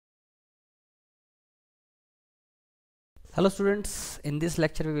Hello students, in this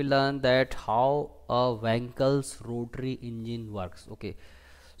lecture we will learn that how a Wankel's rotary engine works. Okay,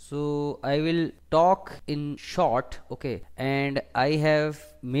 so I will talk in short, okay, and I have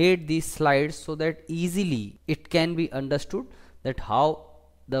made these slides so that easily it can be understood that how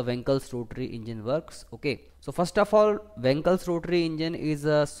the Wankel's rotary engine works. Okay, so first of all, Wankel's rotary engine is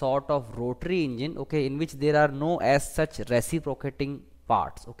a sort of rotary engine, okay, in which there are no as such reciprocating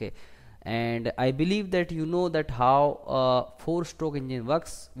parts. Okay, and I believe that you know that how a four-stroke engine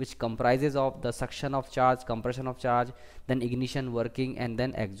works, which comprises of the suction of charge, compression of charge, then ignition working, and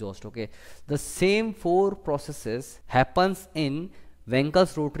then exhaust. Okay, the same four processes happens in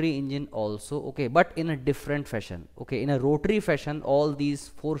Wankel's rotary engine also, okay, but in a different fashion. Okay, in a rotary fashion all these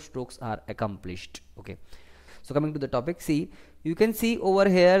four strokes are accomplished. Okay, so coming to the topic, see, you can see over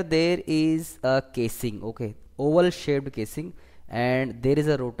here there is a casing, okay, oval shaped casing, and there is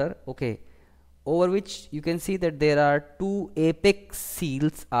a rotor, okay, over which you can see that there are two apex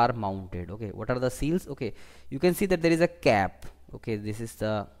seals are mounted. Okay, what are the seals? Okay, you can see that there is a cap. Okay, this is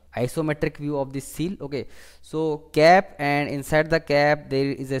the isometric view of this seal. Okay, so cap, and inside the cap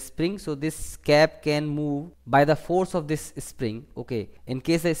there is a spring, so this cap can move by the force of this spring. Okay, in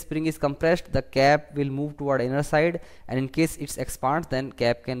case the spring is compressed, the cap will move toward inner side, and in case it expands, then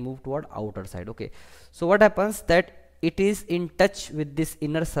cap can move toward outer side. Okay, so what happens that it is in touch with this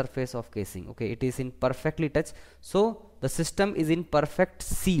inner surface of casing. Okay, it is in perfectly touch, so the system is in perfect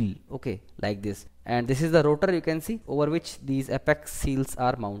seal. Okay, like this, and this is the rotor, you can see, over which these apex seals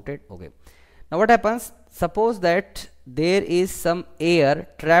are mounted. Okay, now what happens, suppose that there is some air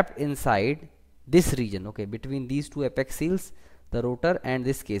trapped inside this region, okay, between these two apex seals, the rotor and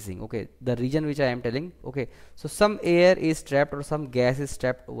this casing, okay, the region which I am telling. Okay, so some air is trapped or some gas is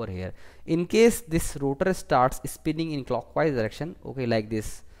trapped over here. In case this rotor starts spinning in clockwise direction, okay, like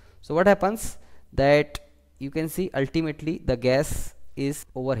this, so what happens that you can see ultimately the gas is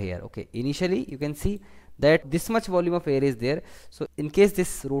over here. Okay, initially you can see that this much volume of air is there, so in case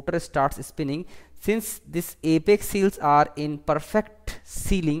this rotor starts spinning, since this apex seals are in perfect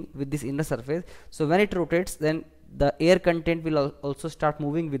sealing with this inner surface, so when it rotates, then the air content will also start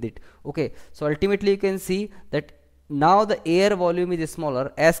moving with it. Okay, so ultimately you can see that now the air volume is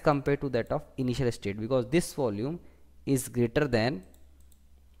smaller as compared to that of initial state, because this volume is greater than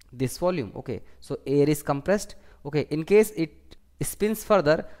this volume. Okay, so air is compressed. Okay, in case it spins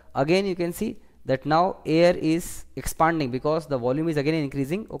further, again you can see that now air is expanding because the volume is again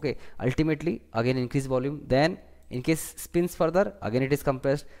increasing. Okay, ultimately again increase volume, then in case spins further, again it is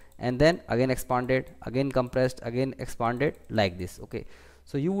compressed, and then again expanded, again compressed, again expanded, like this. Okay,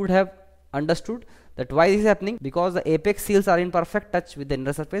 so you would have understood that why this is happening, because the apex seals are in perfect touch with the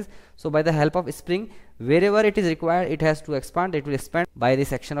inner surface, so by the help of spring, wherever it is required it has to expand, it will expand by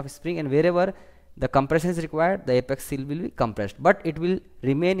this action of spring, and wherever the compression is required, the apex seal will be compressed, but it will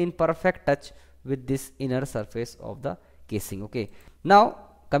remain in perfect touch with this inner surface of the casing. Okay, now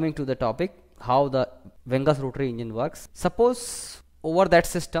coming to the topic, how the Wankel's rotary engine works. Suppose over that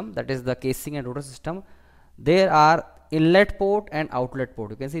system, that is the casing and rotor system, there are inlet port and outlet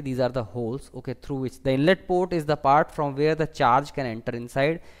port. You can see these are the holes, okay, through which the inlet port is the part from where the charge can enter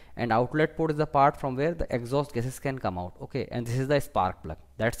inside, and outlet port is the part from where the exhaust gases can come out. Okay, and this is the spark plug.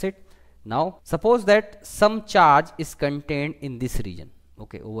 That's it. Now suppose that some charge is contained in this region.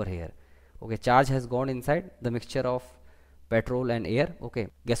 Okay, over here. Okay, charge has gone inside the mixture of petrol and air. Okay,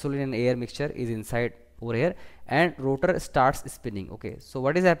 gasoline and air mixture is inside over here, and rotor starts spinning. Okay, so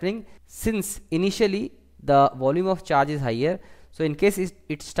what is happening, since initially the volume of charge is higher, so in case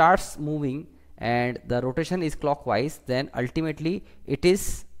it starts moving and the rotation is clockwise, then ultimately it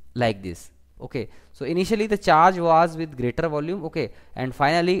is like this. Okay, so initially the charge was with greater volume, okay, and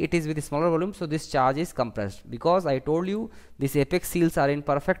finally it is with smaller volume, so this charge is compressed, because I told you these apex seals are in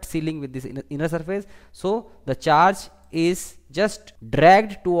perfect sealing with this inner surface, so the charge is just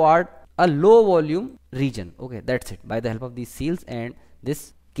dragged toward a low volume region. Okay, that's it, by the help of these seals and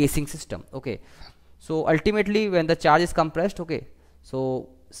this casing system. Okay, so ultimately when the charge is compressed, okay, so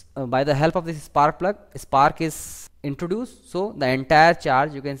by the help of this spark plug, spark is introduced, so the entire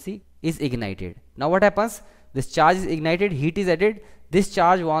charge, you can see, is ignited. Now what happens, this charge is ignited, heat is added, this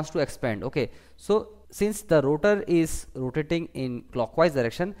charge wants to expand. Okay, so since the rotor is rotating in clockwise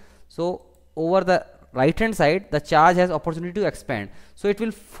direction, so over the right hand side the charge has opportunity to expand, so it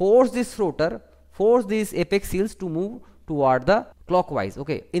will force this rotor, force these apex seals to move toward the clockwise.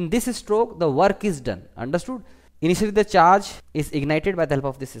 Okay, in this stroke the work is done. Understood? initially the charge is ignited by the help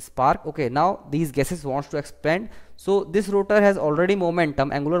of this spark. Okay, now these gases wants to expand, so this rotor has already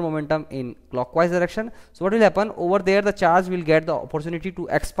momentum, angular momentum in clockwise direction. So what will happen over there, the charge will get the opportunity to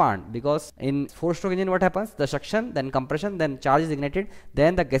expand, because in 4-stroke engine what happens, the suction, then compression, then charge is ignited,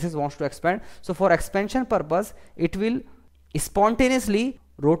 then the gases wants to expand. So for expansion purpose it will spontaneously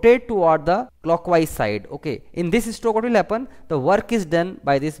rotate toward the clockwise side. Okay, in this stroke what will happen, the work is done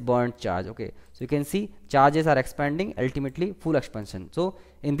by this burnt charge. Okay, so you can see charges are expanding, ultimately full expansion. So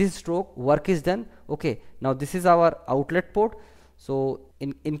in this stroke work is done. Okay, now this is our outlet port. So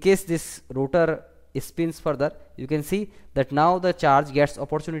in case this rotor spins further, you can see that now the charge gets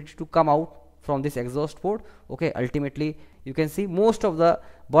opportunity to come out from this exhaust port. Okay, ultimately you can see most of the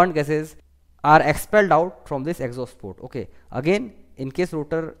burnt gases are expelled out from this exhaust port. Okay, again in case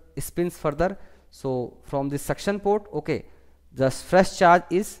rotor spins further, so from this suction port, okay, the fresh charge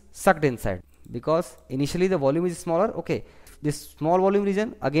is sucked inside, because initially the volume is smaller. Okay, this small volume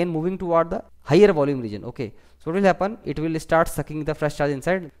region again moving toward the higher volume region. Okay, so what will happen, it will start sucking the fresh charge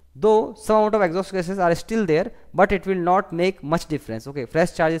inside, though some amount of exhaust gases are still there, but it will not make much difference. Okay,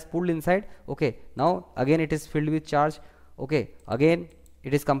 fresh charge is pulled inside. Okay, now again it is filled with charge. Okay, again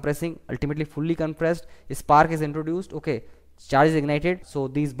it is compressing, ultimately fully compressed, a spark is introduced. Okay, charge is ignited, so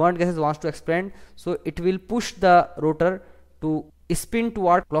these burnt gases wants to expand, so it will push the rotor to spin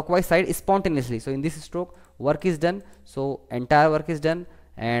toward clockwise side spontaneously. So in this stroke work is done, so entire work is done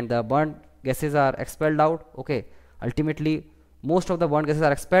and the burnt gases are expelled out. Okay, ultimately most of the burnt gases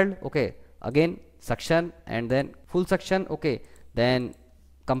are expelled. Okay, again suction and then full suction. Okay, then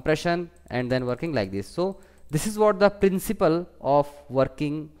compression and then working like this. So this is what the principle of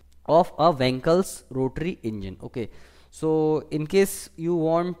working of a Wankel's rotary engine. Okay, so in case you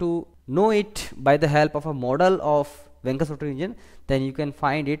want to know it by the help of a model of Wankel's rotary engine, then you can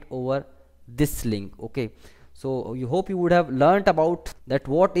find it over this link. Okay, so you hope you would have learnt about that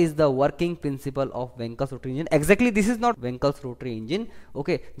what is the working principle of Wankel's rotary engine. Exactly, this is not Wankel's rotary engine.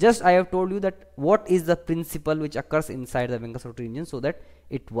 Okay, just I have told you that what is the principle which occurs inside the Wankel's rotary engine so that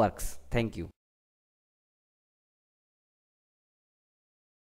it works. Thank you.